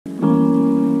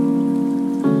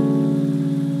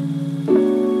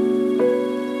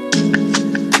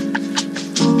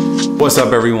What's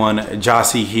up everyone,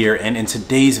 Gyasi here, and in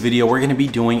today's video we're going to be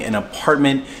doing an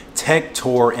apartment tech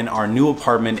tour in our new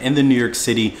apartment in the New York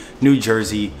City, New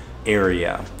Jersey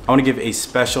area. I want to give a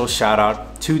special shout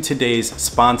out to today's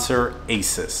sponsor,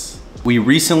 ASUS. We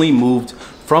recently moved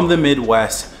from the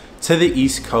Midwest to the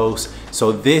East Coast,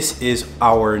 so this is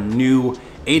our new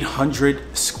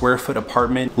 800 square foot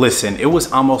apartment. Listen, it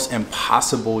was almost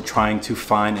impossible trying to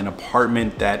find an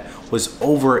apartment that was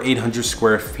over 800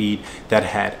 square feet that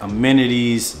had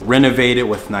amenities, renovated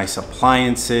with nice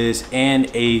appliances, and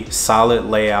a solid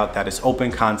layout that is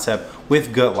open concept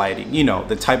with good lighting. You know,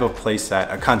 the type of place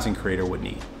that a content creator would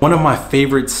need. One of my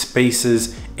favorite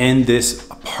spaces in this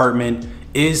apartment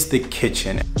is the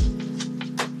kitchen.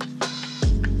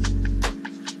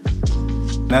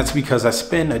 That's because I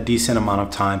spend a decent amount of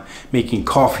time making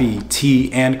coffee, tea,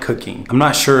 and cooking. I'm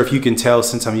not sure if you can tell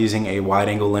since I'm using a wide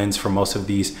angle lens for most of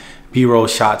these B-roll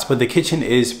shots, but the kitchen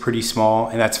is pretty small,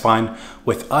 and that's fine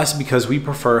with us because we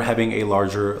prefer having a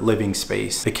larger living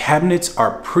space. The cabinets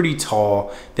are pretty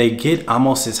tall. They get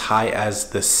almost as high as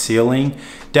the ceiling.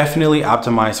 Definitely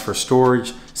optimized for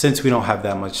storage since we don't have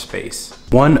that much space.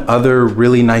 One other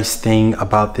really nice thing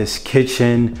about this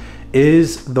kitchen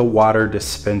is the water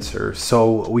dispenser.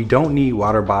 So we don't need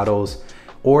water bottles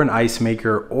or an ice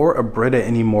maker or a Brita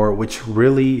anymore, which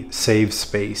really saves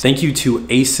space. Thank you to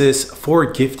ASUS for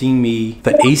gifting me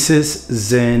the ASUS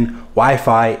Zen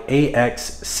Wi-Fi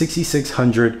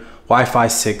AX6600 Wi-Fi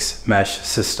 6 mesh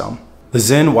system. The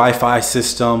Zen Wi-Fi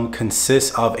system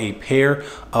consists of a pair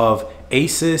of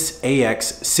ASUS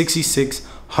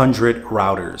AX6600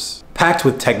 routers, packed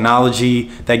with technology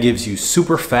that gives you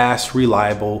super fast,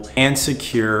 reliable, and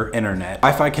secure internet,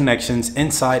 Wi-Fi connections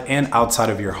inside and outside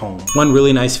of your home. One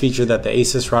really nice feature that the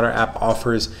ASUS Router app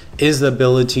offers is the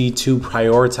ability to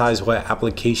prioritize what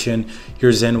application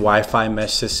your Zen Wi-Fi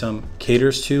mesh system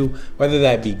caters to, whether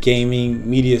that be gaming,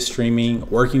 media streaming,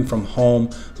 working from home,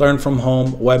 learn from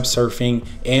home, web surfing,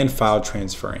 and file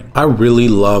transferring. I really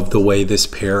love the way this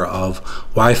pair of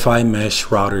Wi-Fi mesh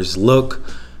routers look.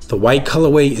 The white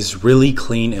colorway is really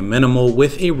clean and minimal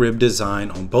with a rib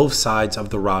design on both sides of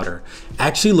the router.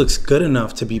 Actually looks good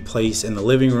enough to be placed in the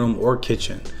living room or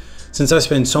kitchen. Since I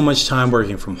spend so much time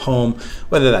working from home,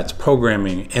 whether that's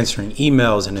programming, answering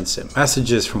emails and instant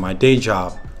messages from my day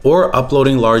job, or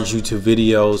uploading large YouTube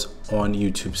videos on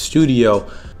YouTube Studio,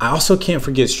 I also can't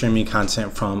forget streaming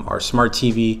content from our smart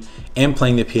TV and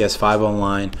playing the PS5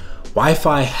 online.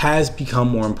 Wi-Fi has become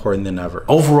more important than ever.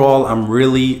 Overall, I'm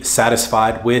really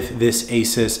satisfied with this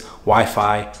ASUS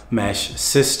Wi-Fi mesh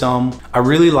system. I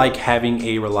really like having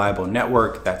a reliable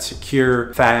network that's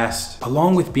secure, fast,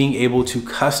 along with being able to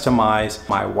customize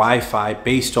my Wi-Fi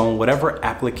based on whatever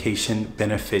application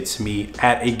benefits me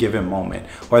at a given moment,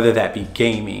 whether that be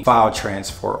gaming, file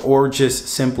transfer, or just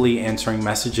simply answering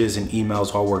messages and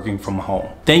emails while working from home.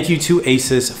 Thank you to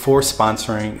ASUS for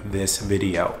sponsoring this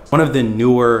video. One of the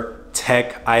newer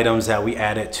tech items that we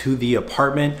added to the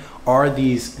apartment are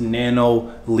these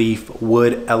Nanoleaf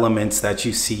wood elements that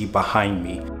you see behind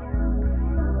me.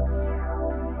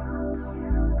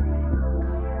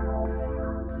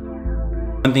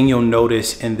 One thing you'll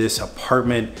notice in this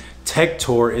apartment tech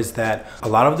tour is that a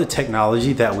lot of the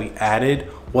technology that we added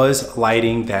was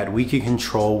lighting that we could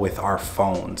control with our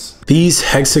phones. These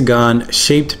hexagon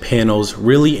shaped panels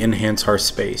really enhance our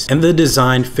space, and the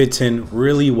design fits in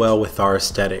really well with our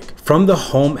aesthetic. From the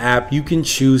home app, you can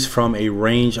choose from a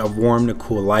range of warm to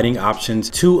cool lighting options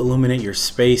to illuminate your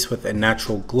space with a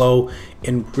natural glow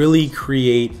and really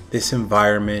create this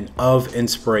environment of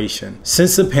inspiration.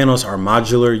 Since the panels are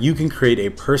modular, you can create a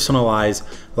personalized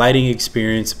lighting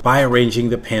experience by arranging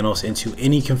the panels into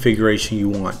any configuration you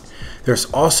want. There's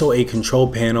also a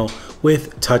control panel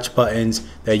with touch buttons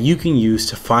that you can use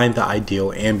to find the ideal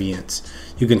ambience.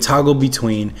 You can toggle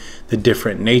between the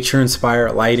different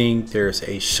nature-inspired lighting. There's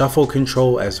a shuffle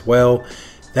control as well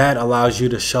that allows you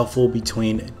to shuffle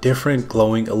between different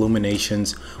glowing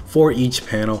illuminations for each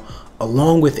panel,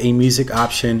 along with a music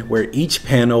option where each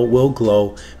panel will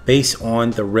glow based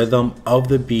on the rhythm of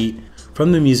the beat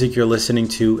from the music you're listening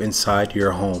to inside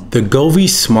your home. The Govee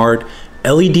Smart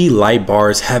LED light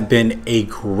bars have been a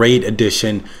great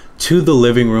addition to the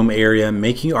living room area,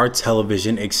 making our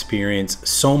television experience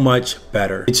so much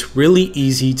better. It's really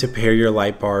easy to pair your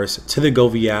light bars to the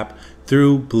Govee app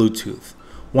through Bluetooth.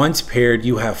 Once paired,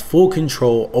 you have full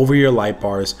control over your light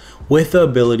bars with the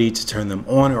ability to turn them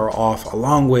on or off,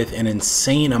 along with an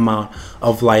insane amount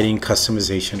of lighting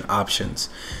customization options.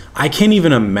 I can't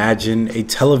even imagine a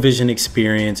television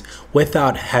experience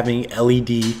without having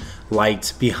LED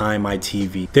lights behind my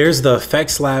TV. There's the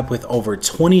effects lab with over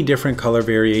 20 different color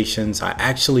variations. I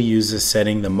actually use this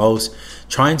setting the most,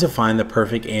 trying to find the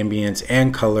perfect ambience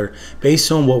and color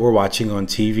based on what we're watching on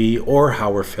TV or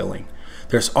how we're feeling.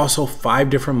 There's also 5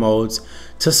 different modes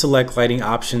to select lighting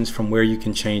options, from where you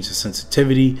can change the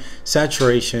sensitivity,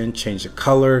 saturation, change the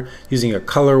color using a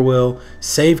color wheel,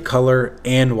 save color,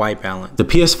 and white balance. The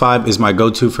PS5 is my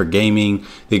go-to for gaming.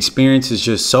 The experience is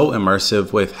just so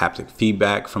immersive with haptic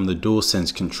feedback from the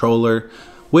DualSense controller.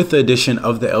 With the addition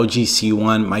of the LG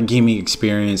C1, my gaming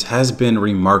experience has been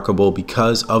remarkable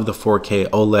because of the 4K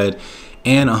OLED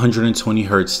and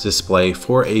 120Hz display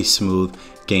for a smooth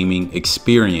gaming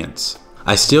experience.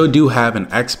 I still do have an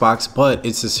Xbox, but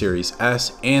it's the Series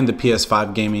S, and the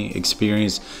PS5 gaming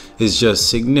experience is just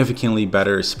significantly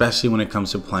better, especially when it comes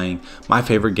to playing my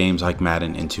favorite games like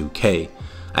Madden and 2K.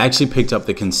 I actually picked up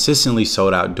the consistently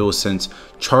sold out DualSense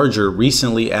charger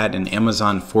recently at an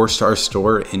Amazon 4-star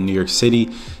store in New York City.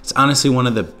 It's honestly one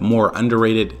of the more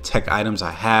underrated tech items I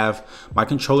have. My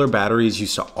controller batteries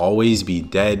used to always be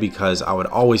dead because I would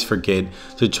always forget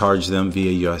to charge them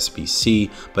via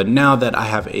USB-C, but now that I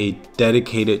have a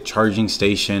dedicated charging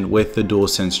station with the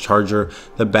DualSense charger,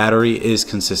 the battery is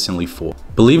consistently full.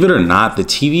 Believe it or not, the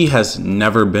TV has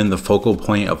never been the focal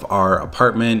point of our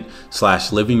apartment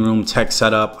 / living room tech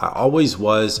setup. I always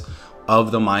was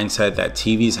of the mindset that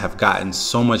TVs have gotten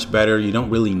so much better, you don't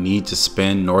really need to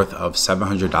spend north of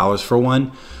 $700 for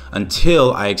one,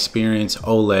 until I experienced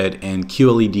OLED and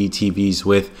QLED TVs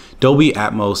with Dolby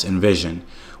Atmos and Vision.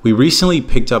 We recently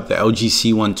picked up the LG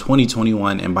C1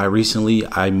 2021, and by recently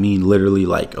I mean literally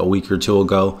like a week or two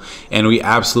ago, and we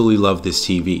absolutely love this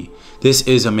TV. This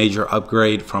is a major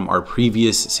upgrade from our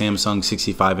previous Samsung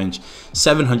 65-inch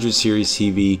 700 series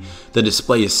TV. The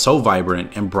display is so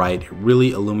vibrant and bright, it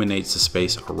really illuminates the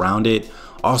space around it.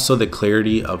 Also, the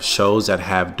clarity of shows that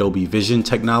have Dolby Vision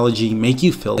technology make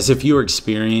you feel as if you're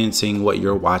experiencing what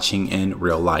you're watching in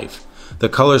real life. The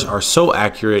colors are so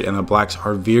accurate and the blacks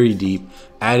are very deep,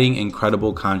 adding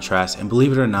incredible contrast, and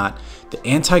believe it or not, the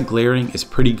anti-glaring is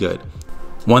pretty good.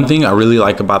 One thing I really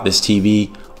like about this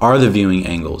TV are the viewing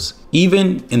angles.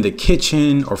 Even in the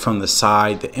kitchen or from the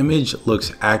side, the image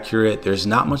looks accurate. There's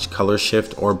not much color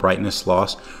shift or brightness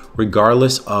loss,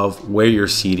 regardless of where you're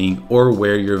seating or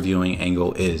where your viewing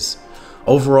angle is.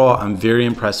 Overall, I'm very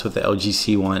impressed with the LG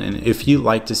C1, and if you'd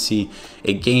like to see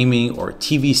a gaming or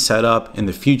TV setup in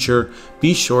the future,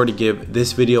 be sure to give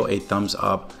this video a thumbs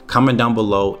up, comment down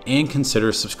below, and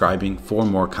consider subscribing for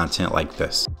more content like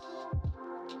this.